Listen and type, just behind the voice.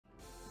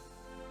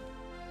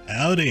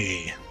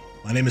Howdy!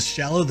 My name is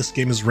Shallow, this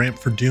game is ramped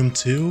for Doom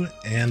 2,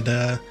 and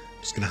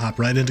just gonna hop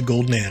right into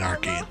Golden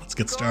Anarchy. Let's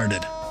get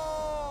started.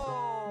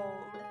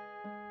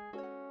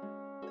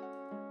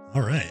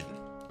 Alright.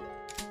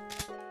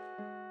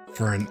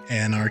 For an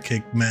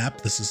anarchic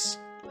map, this is...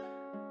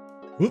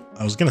 Whoop,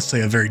 I was gonna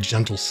say a very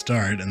gentle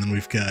start, and then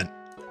we've got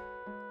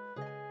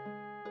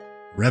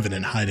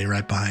Revenant hiding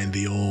right behind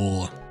the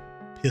old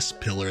piss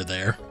pillar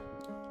there.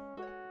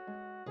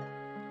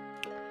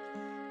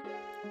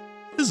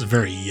 This is a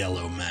very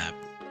yellow map,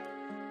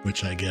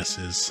 which I guess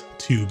is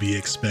to be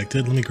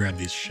expected. Let me grab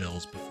these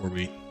shells before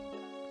we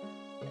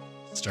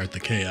start the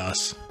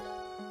chaos.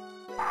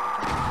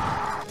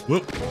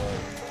 Whoop.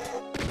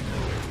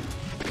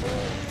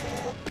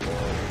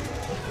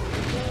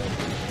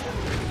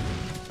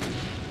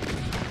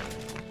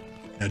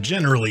 Now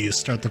generally you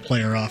start the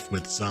player off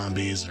with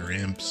zombies or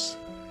imps.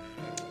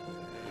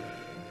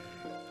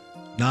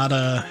 Not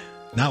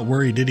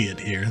WorriedIdiot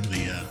here,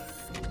 the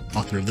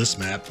author of this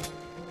map.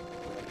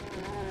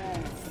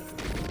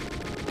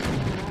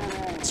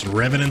 It's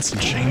Revenants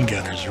and Chain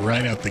Gunners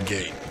right out the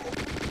gate.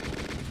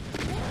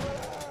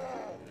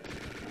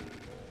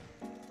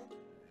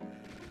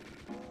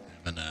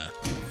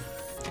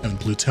 Having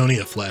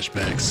Plutonia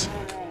flashbacks.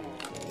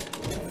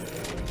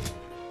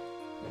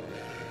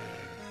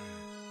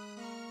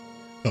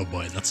 Oh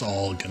boy, that's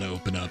all gonna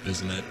open up,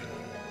 isn't it?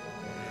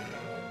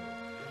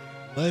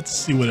 Let's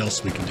see what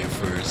else we can do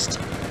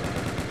first.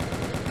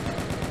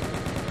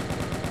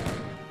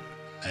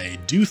 I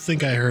do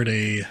think I heard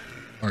a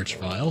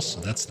archvile, so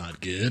that's not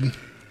good.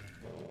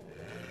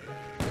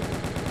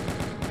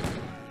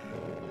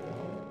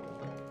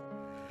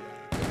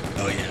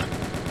 Oh yeah.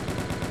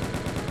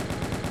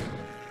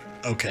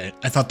 Okay,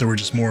 I thought there were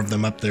just more of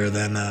them up there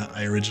than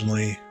I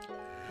originally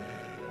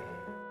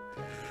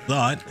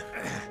thought.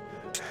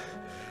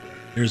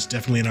 There's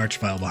definitely an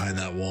archvile behind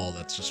that wall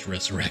that's just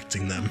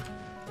resurrecting them.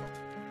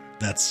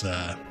 That's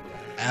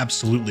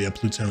absolutely a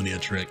Plutonia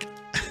trick.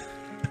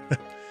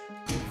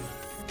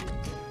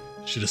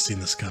 Should have seen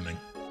this coming.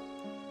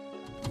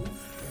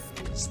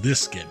 Does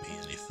this get me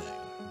anything?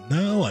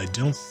 No, I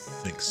don't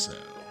think so.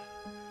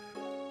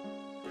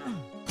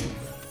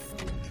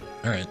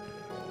 Alright.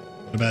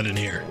 What about in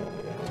here?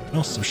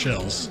 Oh, some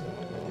shells.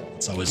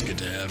 It's always good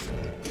to have.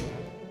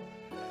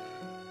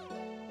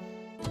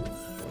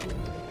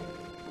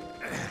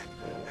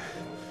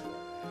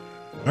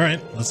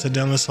 Alright, let's head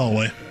down this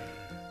hallway.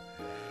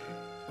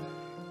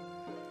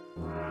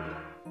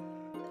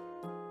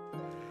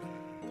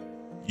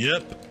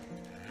 Yep.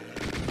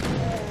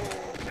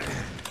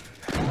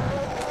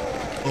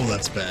 Oh,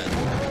 that's bad.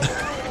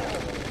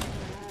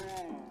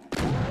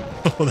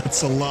 Oh,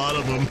 that's a lot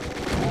of them.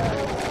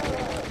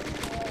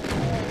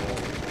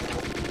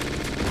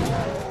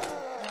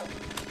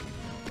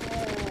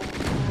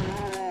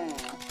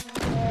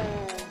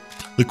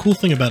 The cool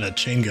thing about a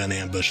chain gun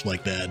ambush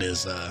like that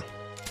is,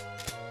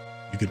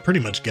 you could pretty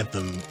much get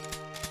them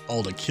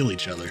all to kill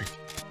each other.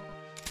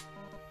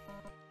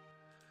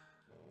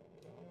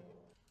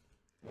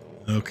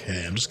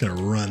 Okay, I'm just gonna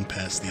run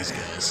past these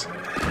guys.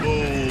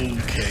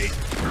 Okay,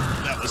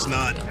 that was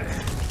not...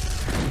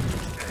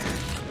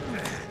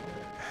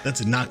 That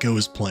did not go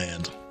as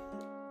planned.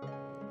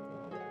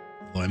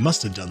 Well, I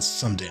must have done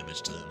some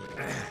damage to them.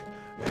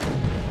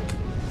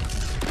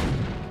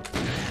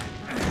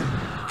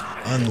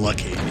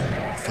 Unlucky.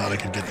 Thought I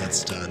could get that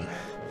stun.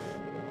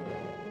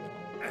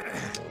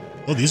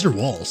 Oh, these are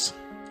walls.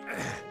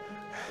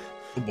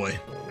 Oh boy.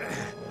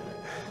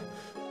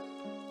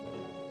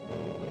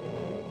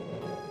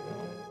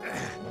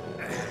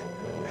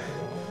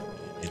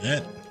 Give me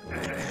that.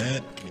 Give me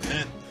that. Give me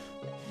that.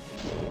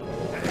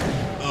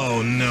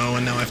 Oh no,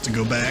 and now I have to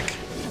go back.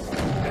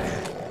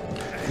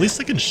 At least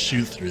I can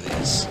shoot through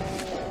these.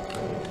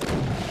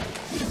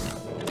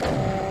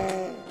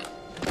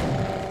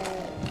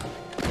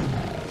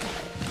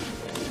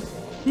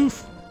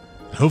 Oof.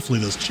 Hopefully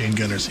those chain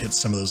gunners hit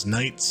some of those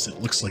knights.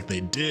 It looks like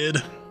they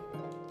did.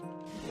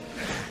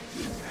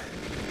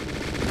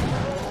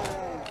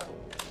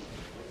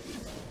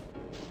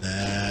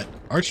 That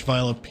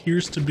archvile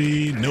appears to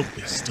be... Nope,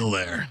 he's still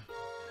there.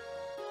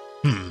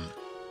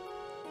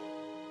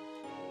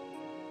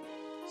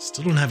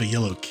 Still don't have a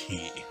yellow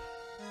key.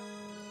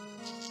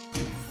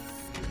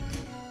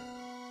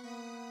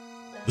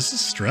 This is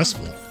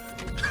stressful.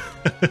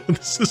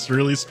 This is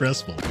really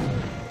stressful.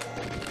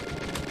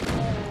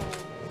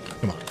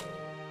 Come on.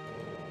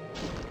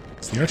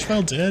 Is the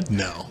archvile dead?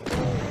 No.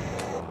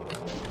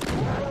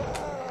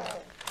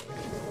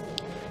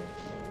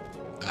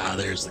 Ah,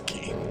 there's the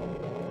key.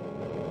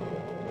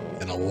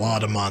 And a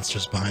lot of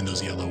monsters behind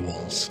those yellow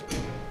walls.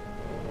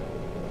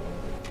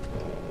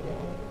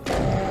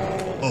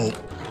 Oh.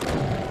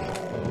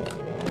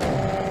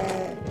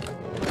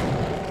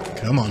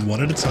 Come on,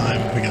 one at a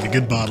time. We got a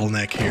good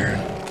bottleneck here.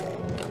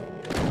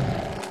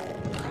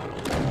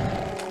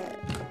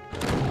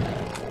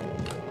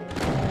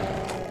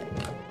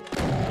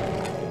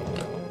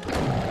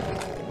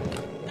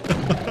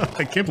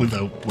 I can't believe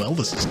how well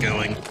this is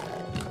going.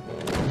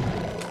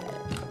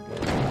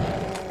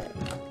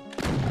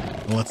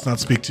 Well, let's not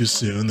speak too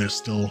soon. There's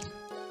still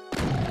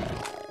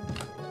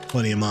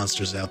plenty of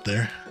monsters out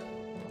there.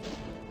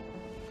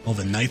 All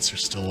the knights are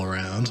still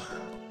around.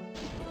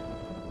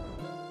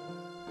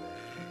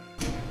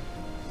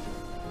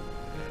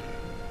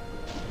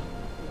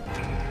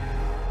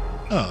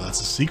 Oh,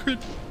 that's a secret?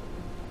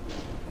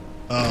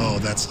 Oh,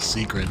 that's a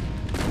secret.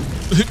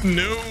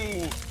 No!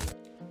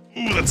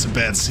 Ooh, that's a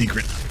bad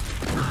secret.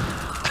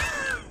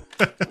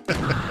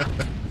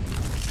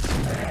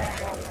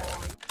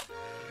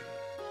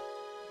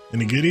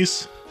 Any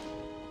goodies?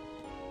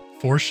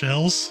 4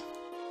 shells?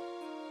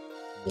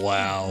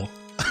 Wow.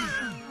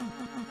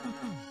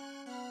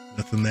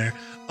 Nothing there.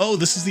 Oh,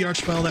 this is the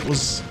archvile that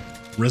was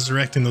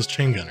resurrecting those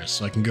chain gunners,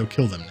 so I can go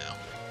kill them now.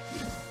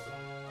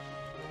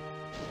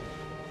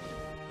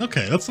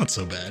 Okay, that's not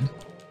so bad.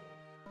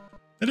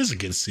 That is a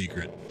good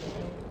secret.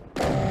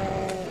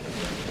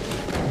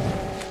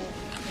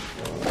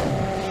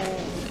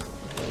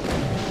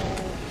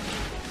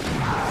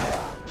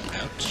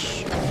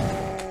 Ouch.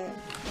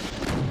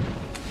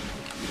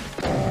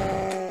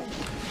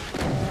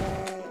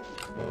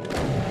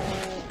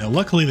 Now,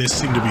 luckily, they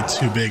seem to be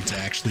too big to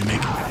actually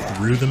make it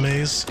through the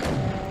maze.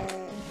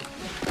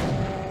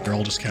 They're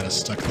all just kind of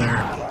stuck there.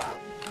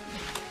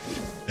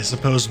 I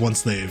suppose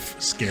once they've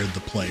scared the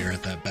player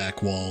at that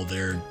back wall,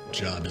 their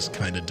job is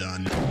kind of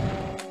done.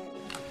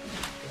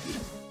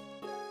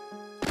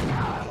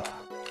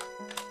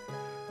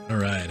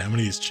 Alright, how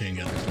many of these chain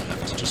gunners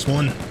left? Just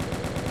one?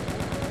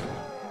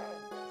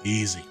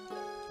 Easy.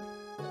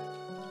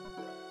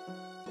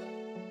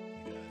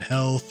 We got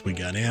health, we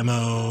got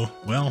ammo.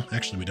 Well,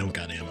 actually we don't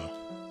got ammo.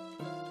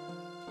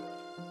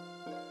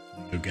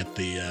 Go get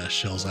the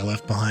shells I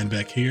left behind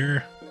back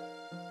here.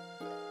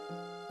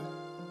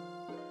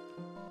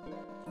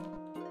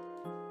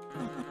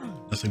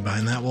 Nothing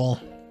behind that wall.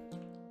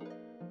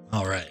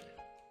 All right.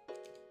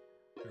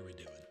 How are we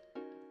doing?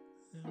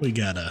 We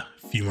got a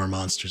few more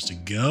monsters to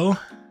go.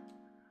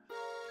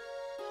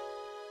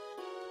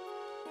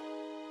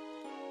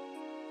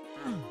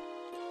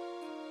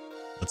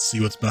 Let's see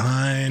what's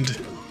behind.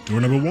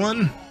 Door number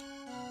 1.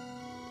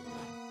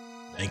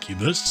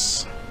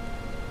 Incubus.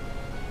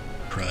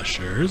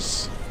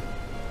 Crushers.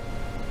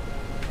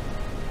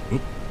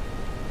 Oop.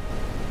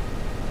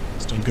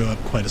 These don't go up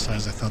quite as high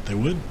as I thought they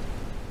would.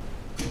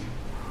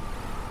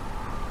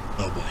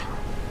 Oh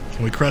boy.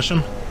 Can we crush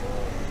him?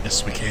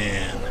 Yes, we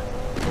can.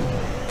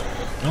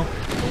 Nope.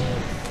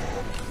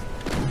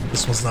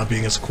 This one's not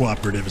being as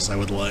cooperative as I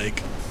would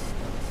like.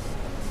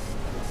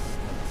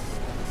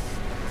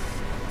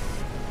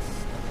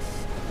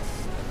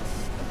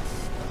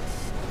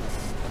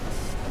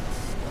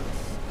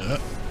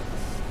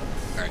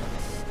 Alright.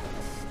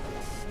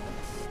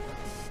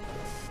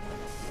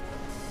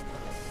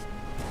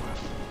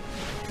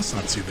 That's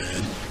not too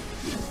bad.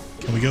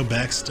 Can we go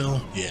back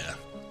still? Yeah.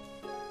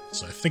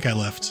 So I think I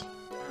left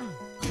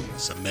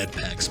some med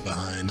packs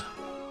behind.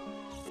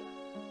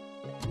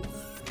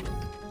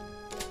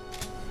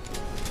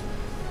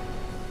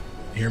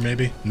 Here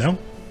maybe? No?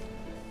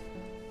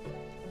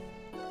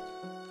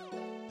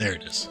 There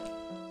it is.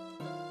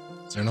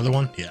 Is there another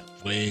one? Yeah,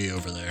 way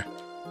over there.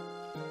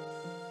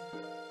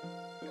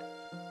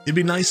 It'd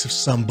be nice if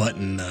some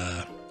button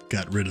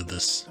got rid of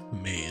this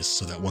maze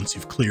so that once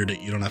you've cleared it,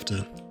 you don't have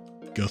to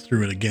go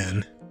through it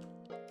again.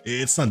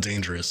 It's not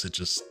dangerous,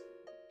 it's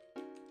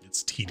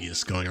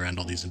tedious going around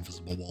all these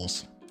invisible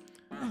walls.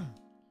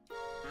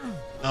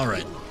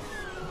 Alright.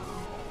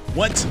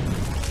 What?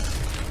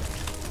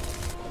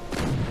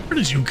 Where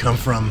did you come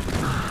from?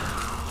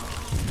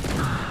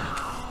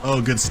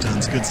 Oh, good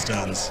stuns, good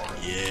stuns.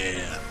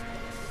 Yeah.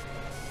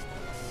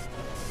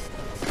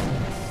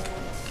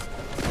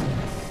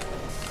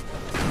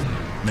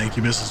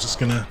 Incubus is just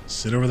gonna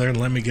sit over there and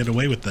let me get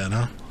away with that,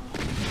 huh?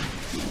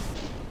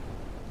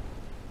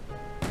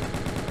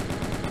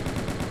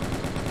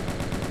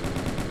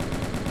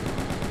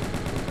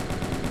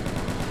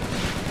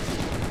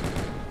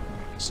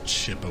 Just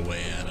chip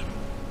away at him.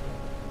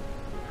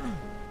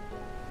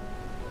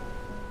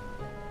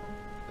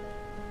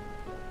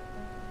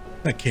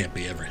 That can't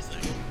be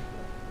everything.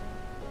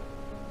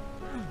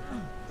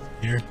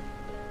 Here.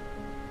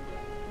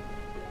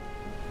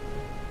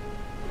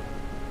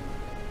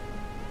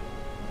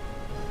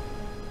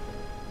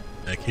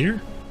 Back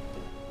here?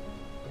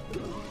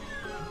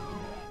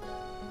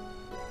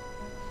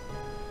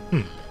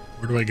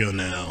 Where do I go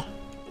now?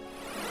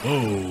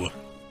 Whoa.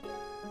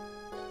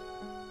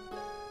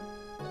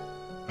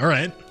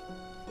 Alright.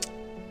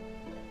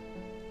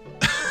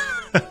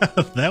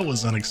 That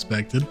was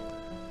unexpected.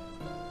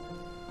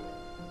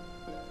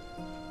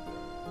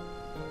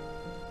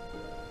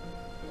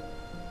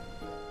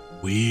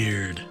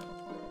 Weird.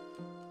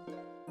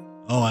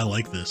 Oh, I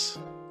like this.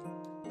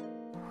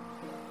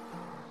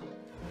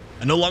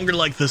 I no longer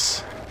like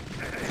this.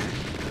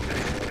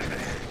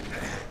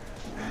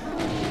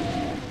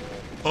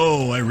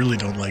 Oh, I really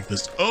don't like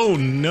this. Oh,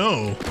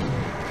 no.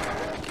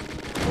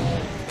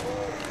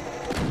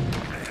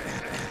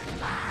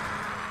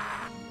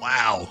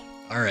 Wow.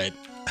 All right.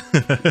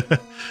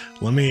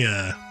 Let me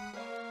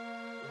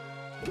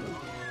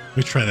Let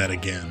me try that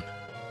again.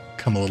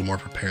 Come a little more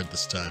prepared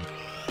this time.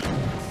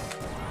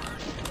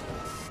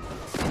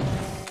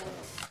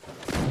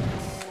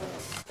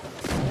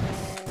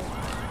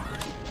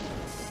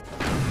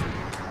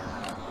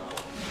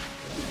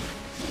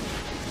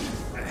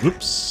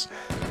 Whoops.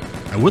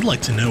 I would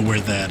like to know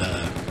where that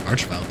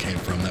archvile came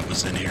from that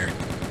was in here.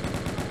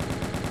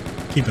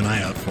 Keep an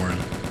eye out for him.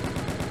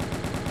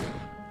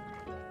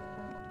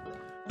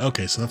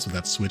 Okay, so that's what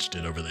that switch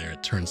did over there.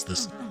 It turns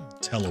this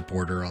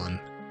teleporter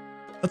on.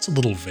 That's a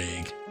little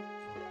vague.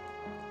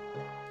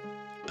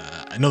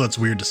 I know that's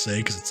weird to say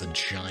because it's a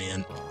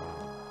giant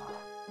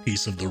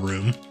piece of the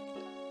room.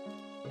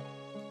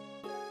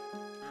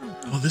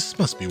 Oh, this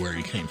must be where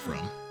he came from.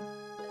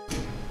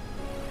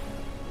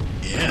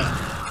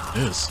 Yeah,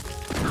 it is.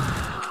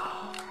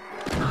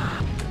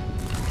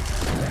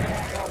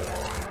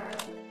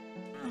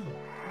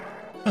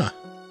 Huh.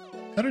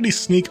 How did he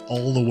sneak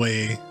all the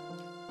way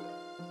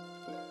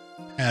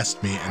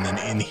past me and then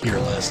in here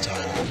last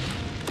time?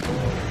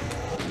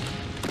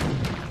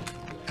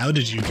 How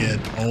did you get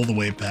all the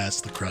way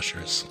past the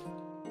crushers?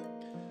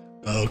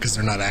 Oh, because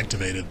they're not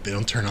activated. They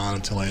don't turn on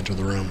until I enter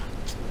the room.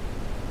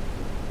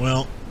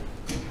 Well.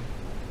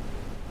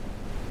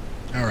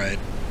 Alright.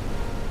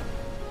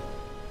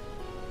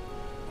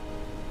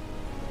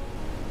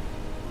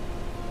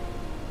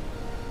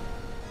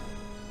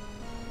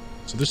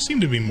 So there seem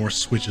to be more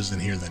switches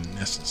in here than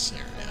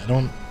necessary. I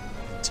don't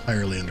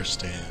entirely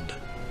understand.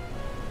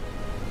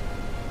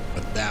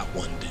 But that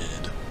one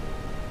did.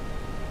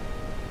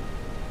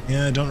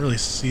 Yeah, I don't really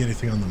see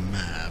anything on the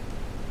map.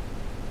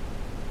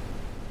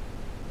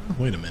 Oh,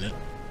 wait a minute.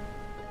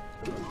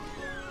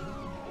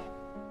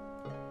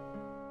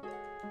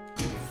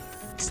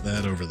 What's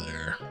that over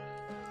there?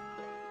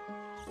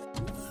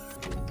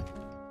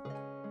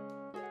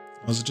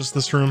 Was it just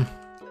this room?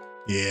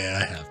 Yeah,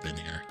 I have been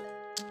here.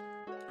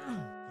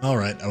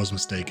 Alright, I was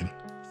mistaken.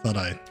 Thought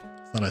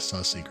I saw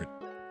a secret.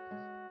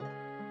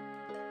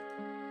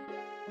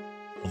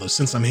 Although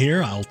since I'm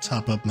here, I'll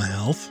top up my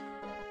health.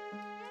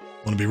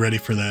 Want to be ready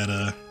for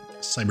that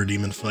cyber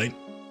demon fight.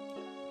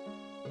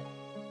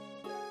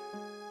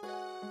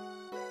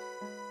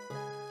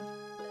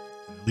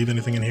 Did I leave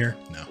anything in here?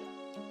 No.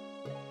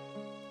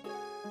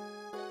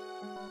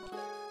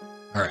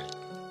 Alright.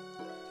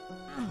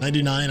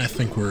 99, I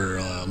think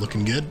we're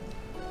looking good.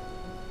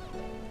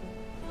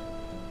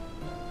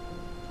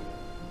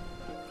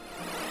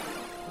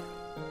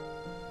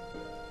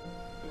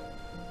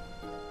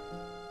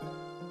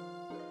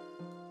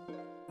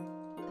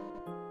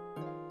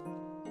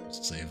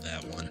 Save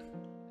that one.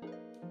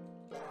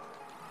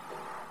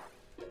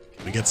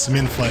 Can we get some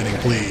infighting,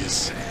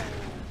 please?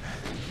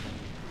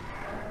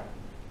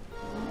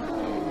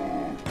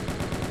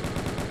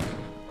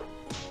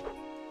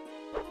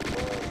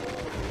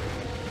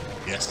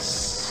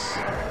 Yes.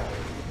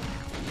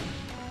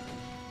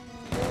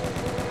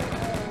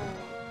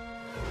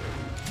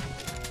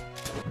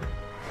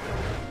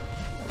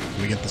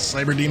 Can we get the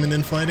cyber demon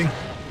infighting?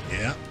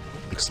 Yeah,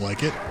 looks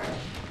like it.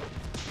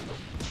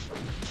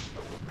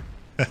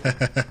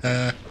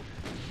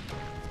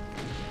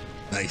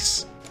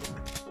 Nice.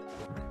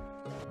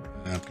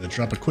 I'm gonna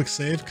drop a quick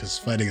save because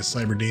fighting a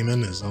cyber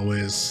demon is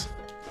always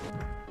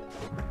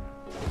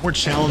more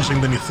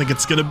challenging than you think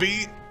it's gonna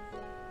be.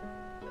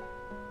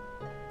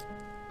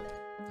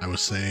 I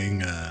was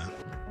saying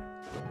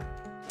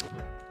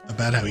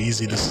about how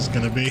easy this is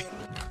gonna be.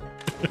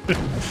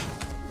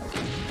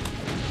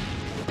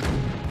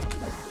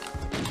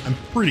 I'm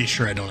pretty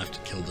sure I don't have to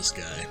kill this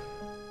guy.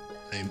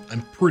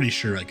 I'm pretty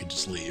sure I could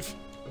just leave.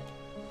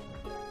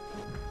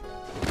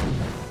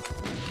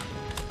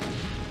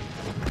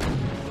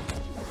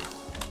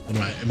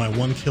 Am I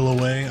 1 kill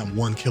away? I'm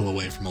 1 kill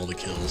away from all the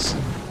kills.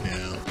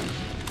 Yeah.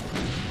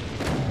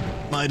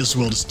 Might as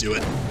well just do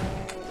it.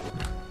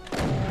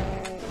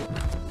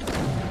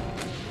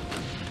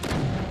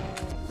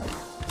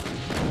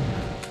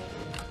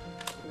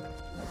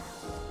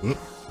 Whoop.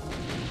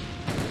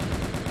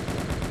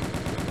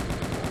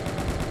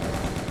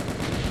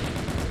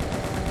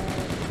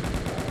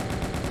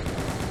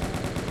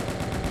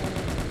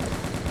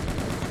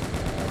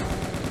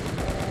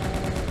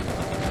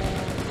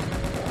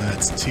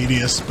 That's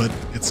tedious, but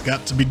it's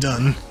got to be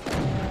done.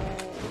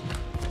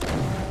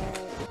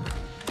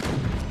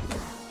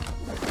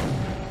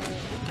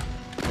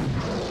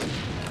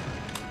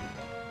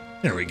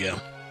 There we go.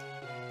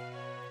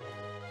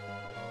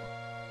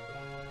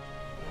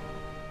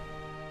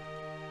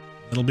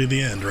 That'll be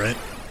the end, right?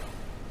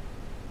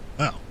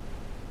 Oh.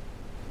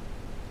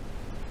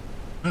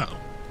 Oh.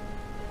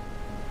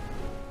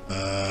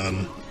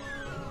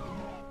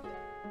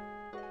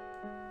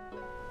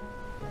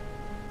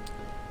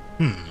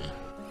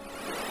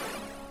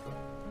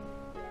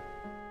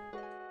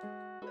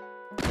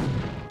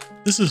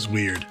 This is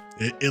weird.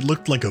 It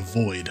looked like a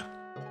void.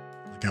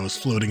 Like I was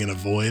floating in a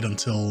void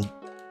until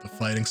the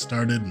fighting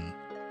started, and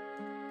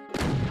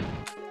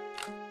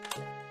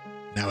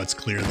now it's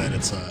clear that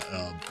it's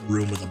a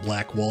room with a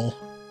black wall.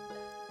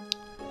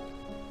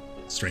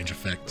 Strange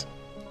effect.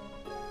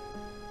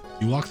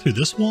 You walk through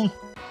this wall?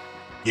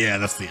 Yeah,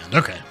 that's the end.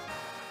 Okay.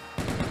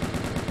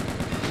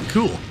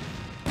 Cool.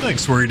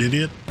 Thanks, Worried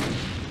Idiot.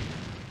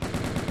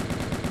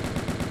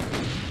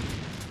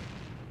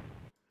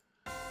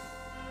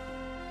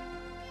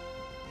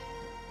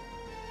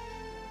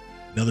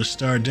 Another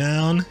star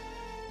down.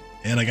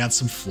 And I got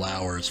some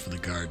flowers for the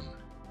garden.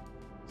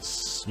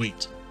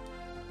 Sweet.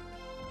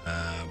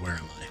 Where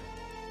am I?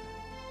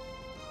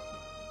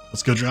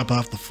 Let's go drop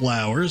off the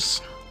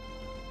flowers.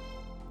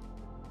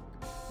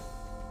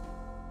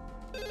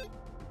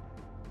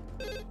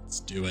 Let's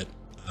do it.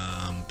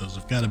 Those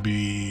have got to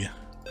be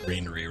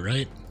greenery,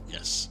 right?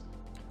 Yes.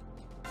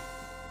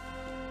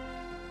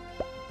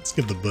 Let's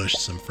give the bush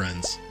some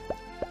friends.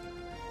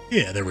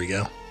 Yeah, there we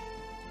go.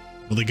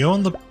 Will they go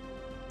on the...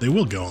 They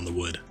will go on the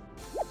wood.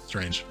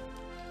 Strange.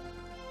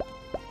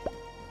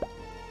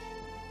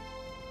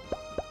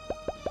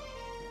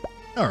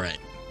 Alright.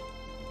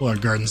 Well, our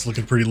garden's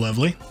looking pretty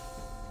lovely.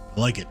 I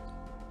like it.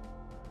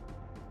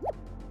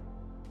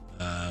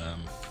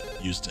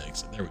 Use to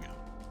exit. There we go.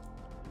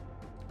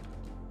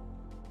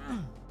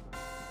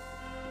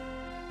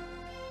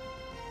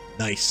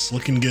 Nice.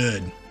 Looking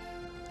good.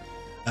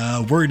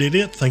 Worried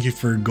Idiot, thank you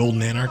for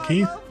Golden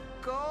Anarchy.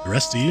 The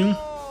rest of you,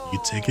 you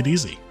take it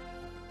easy.